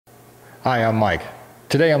Hi, I'm Mike.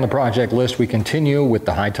 Today on the project list, we continue with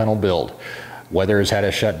the high tunnel build. Weather has had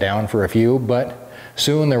us shut down for a few, but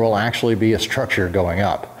soon there will actually be a structure going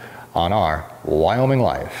up on our Wyoming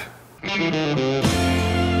Life.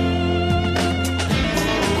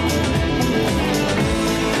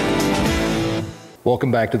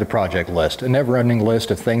 Welcome back to the project list, a never-ending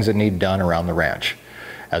list of things that need done around the ranch.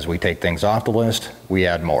 As we take things off the list, we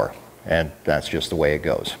add more, and that's just the way it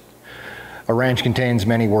goes. A ranch contains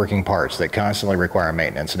many working parts that constantly require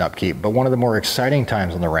maintenance and upkeep, but one of the more exciting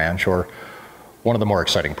times on the ranch, or one of the more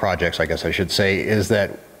exciting projects, I guess I should say, is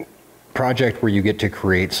that project where you get to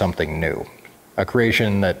create something new. A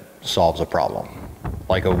creation that solves a problem,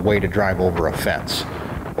 like a way to drive over a fence,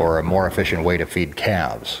 or a more efficient way to feed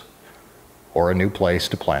calves, or a new place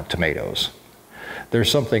to plant tomatoes.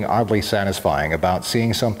 There's something oddly satisfying about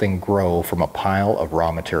seeing something grow from a pile of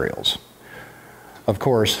raw materials. Of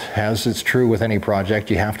course, as it's true with any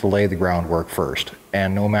project, you have to lay the groundwork first.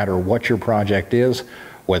 And no matter what your project is,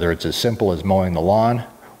 whether it's as simple as mowing the lawn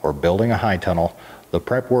or building a high tunnel, the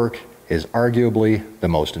prep work is arguably the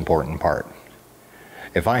most important part.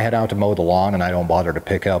 If I head out to mow the lawn and I don't bother to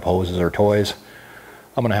pick up hoses or toys,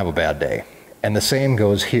 I'm gonna have a bad day. And the same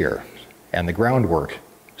goes here. And the groundwork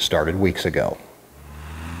started weeks ago.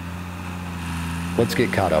 Let's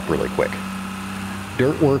get caught up really quick.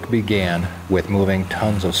 Dirt work began with moving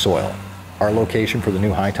tons of soil. Our location for the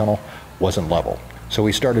new high tunnel wasn't level, so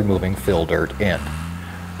we started moving fill dirt in.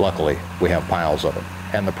 Luckily, we have piles of it,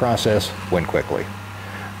 and the process went quickly.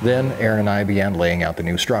 Then Erin and I began laying out the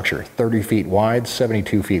new structure, 30 feet wide,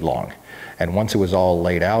 72 feet long. And once it was all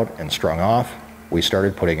laid out and strung off, we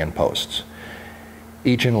started putting in posts.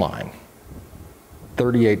 Each in line,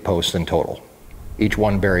 38 posts in total, each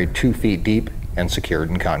one buried 2 feet deep and secured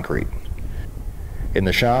in concrete. In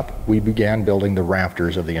the shop, we began building the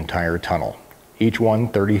rafters of the entire tunnel, each one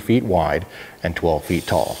 30 feet wide and 12 feet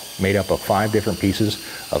tall, made up of 5 different pieces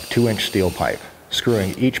of 2-inch steel pipe,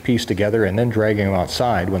 screwing each piece together and then dragging them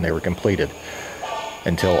outside when they were completed,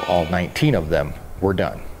 until all 19 of them were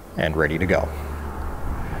done and ready to go.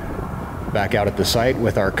 Back out at the site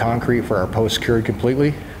with our concrete for our posts secured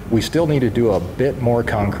completely, we still need to do a bit more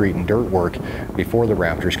concrete and dirt work before the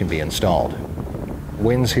rafters can be installed.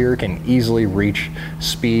 Winds here can easily reach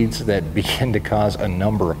speeds that begin to cause a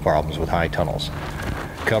number of problems with high tunnels.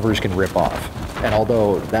 Covers can rip off, and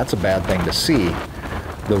although that's a bad thing to see,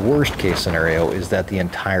 the worst case scenario is that the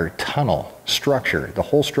entire tunnel structure, the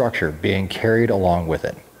whole structure, being carried along with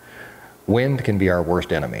it. Wind can be our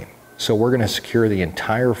worst enemy, so we're going to secure the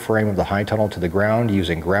entire frame of the high tunnel to the ground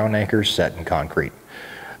using ground anchors set in concrete.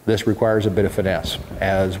 This requires a bit of finesse,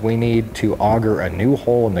 as we need to auger a new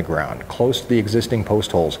hole in the ground close to the existing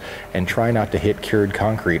post holes and try not to hit cured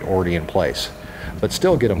concrete already in place, but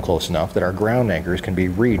still get them close enough that our ground anchors can be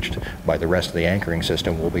reached by the rest of the anchoring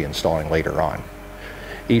system we'll be installing later on.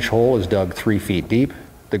 Each hole is dug 3 feet deep,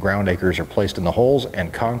 the ground anchors are placed in the holes,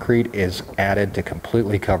 and concrete is added to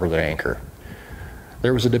completely cover the anchor.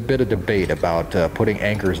 There was a bit of debate about putting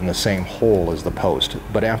anchors in the same hole as the post,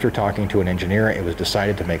 but after talking to an engineer, it was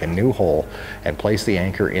decided to make a new hole and place the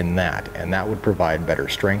anchor in that, and that would provide better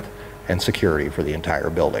strength and security for the entire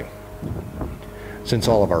building. Since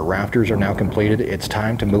all of our rafters are now completed, it's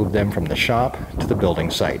time to move them from the shop to the building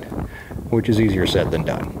site, which is easier said than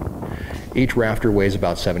done. Each rafter weighs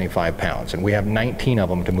about 75 pounds, and we have 19 of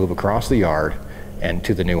them to move across the yard and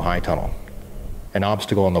to the new high tunnel. An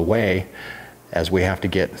obstacle in the way, as we have to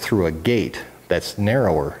get through a gate that's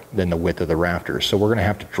narrower than the width of the rafters. So we're going to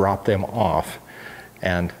have to drop them off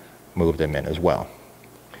and move them in as well.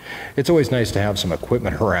 It's always nice to have some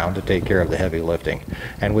equipment around to take care of the heavy lifting.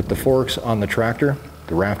 And with the forks on the tractor,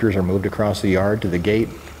 the rafters are moved across the yard to the gate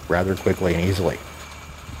rather quickly and easily.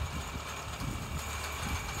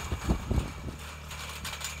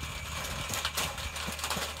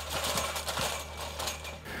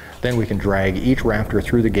 Then we can drag each rafter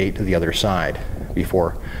through the gate to the other side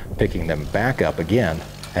before picking them back up again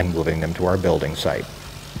and moving them to our building site.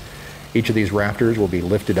 Each of these rafters will be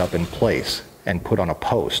lifted up in place and put on a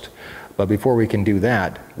post. But before we can do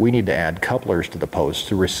that, we need to add couplers to the posts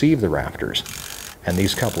to receive the rafters, and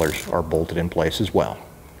these couplers are bolted in place as well.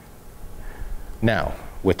 Now,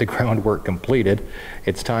 with the groundwork completed,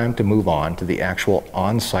 it's time to move on to the actual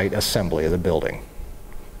on-site assembly of the building.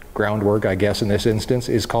 Groundwork, I guess in this instance,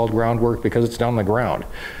 is called groundwork because it's done on the ground.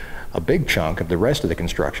 A big chunk of the rest of the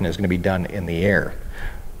construction is going to be done in the air,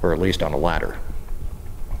 or at least on a ladder.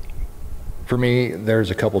 For me,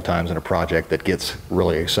 there's a couple times in a project that gets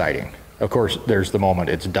really exciting. Of course, there's the moment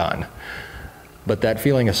it's done. But that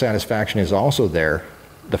feeling of satisfaction is also there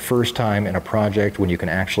the first time in a project when you can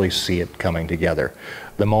actually see it coming together.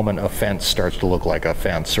 The moment a fence starts to look like a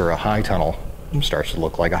fence or a high tunnel starts to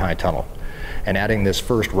look like a high tunnel. And adding this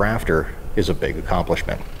first rafter is a big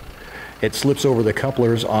accomplishment. It slips over the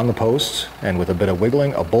couplers on the posts, and with a bit of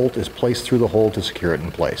wiggling, a bolt is placed through the hole to secure it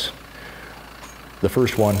in place. The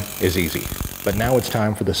first one is easy, but now it's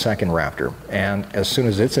time for the second rafter, and as soon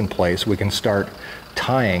as it's in place, we can start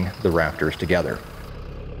tying the rafters together.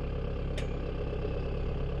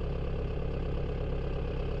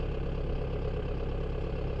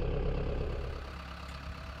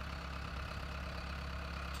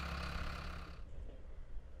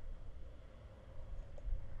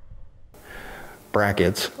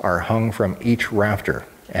 Brackets are hung from each rafter,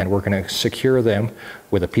 and we're going to secure them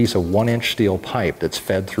with a piece of 1-inch steel pipe that's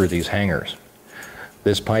fed through these hangers.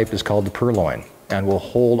 This pipe is called the purloin and will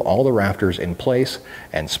hold all the rafters in place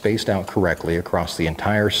and spaced out correctly across the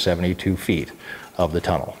entire 72 feet of the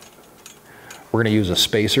tunnel. We're going to use a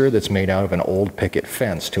spacer that's made out of an old picket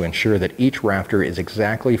fence to ensure that each rafter is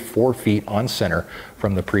exactly 4 feet on center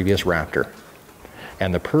from the previous rafter,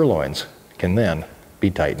 and the purloins can then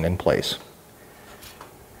be tightened in place.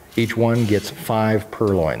 Each one gets 5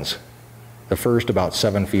 purloins. The first about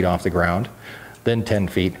 7 feet off the ground, then 10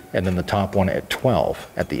 feet, and then the top one at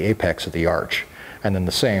 12 at the apex of the arch, and then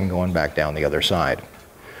the same going back down the other side.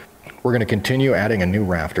 We're going to continue adding a new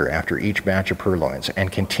rafter after each batch of purloins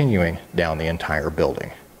and continuing down the entire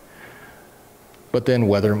building. But then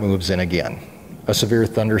weather moves in again. A severe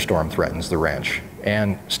thunderstorm threatens the ranch,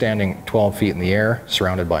 and standing 12 feet in the air,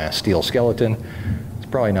 surrounded by a steel skeleton,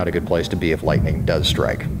 it's probably not a good place to be if lightning does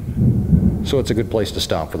strike. So it's a good place to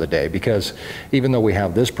stop for the day, because even though we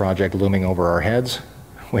have this project looming over our heads,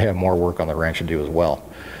 we have more work on the ranch to do as well.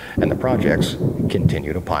 And the projects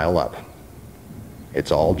continue to pile up.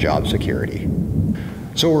 It's all job security.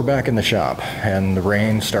 So we're back in the shop, and the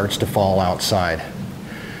rain starts to fall outside.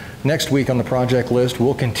 Next week on the project list,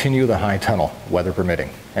 we'll continue the high tunnel, weather permitting.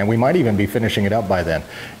 And we might even be finishing it up by then.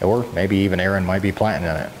 Or maybe even Erin might be planting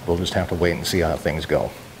in it. We'll just have to wait and see how things go.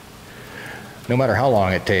 No matter how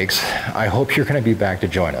long it takes, I hope you're going to be back to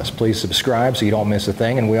join us. Please subscribe so you don't miss a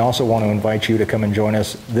thing, and we also want to invite you to come and join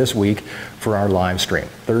us this week for our live stream,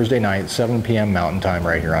 Thursday night, 7 p.m. Mountain Time,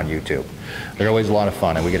 right here on YouTube. They're always a lot of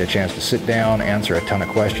fun, and we get a chance to sit down, answer a ton of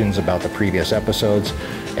questions about the previous episodes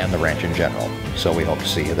and the ranch in general. So we hope to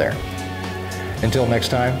see you there. Until next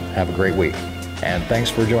time, have a great week, and thanks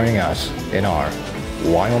for joining us in our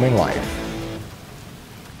Wyoming Life.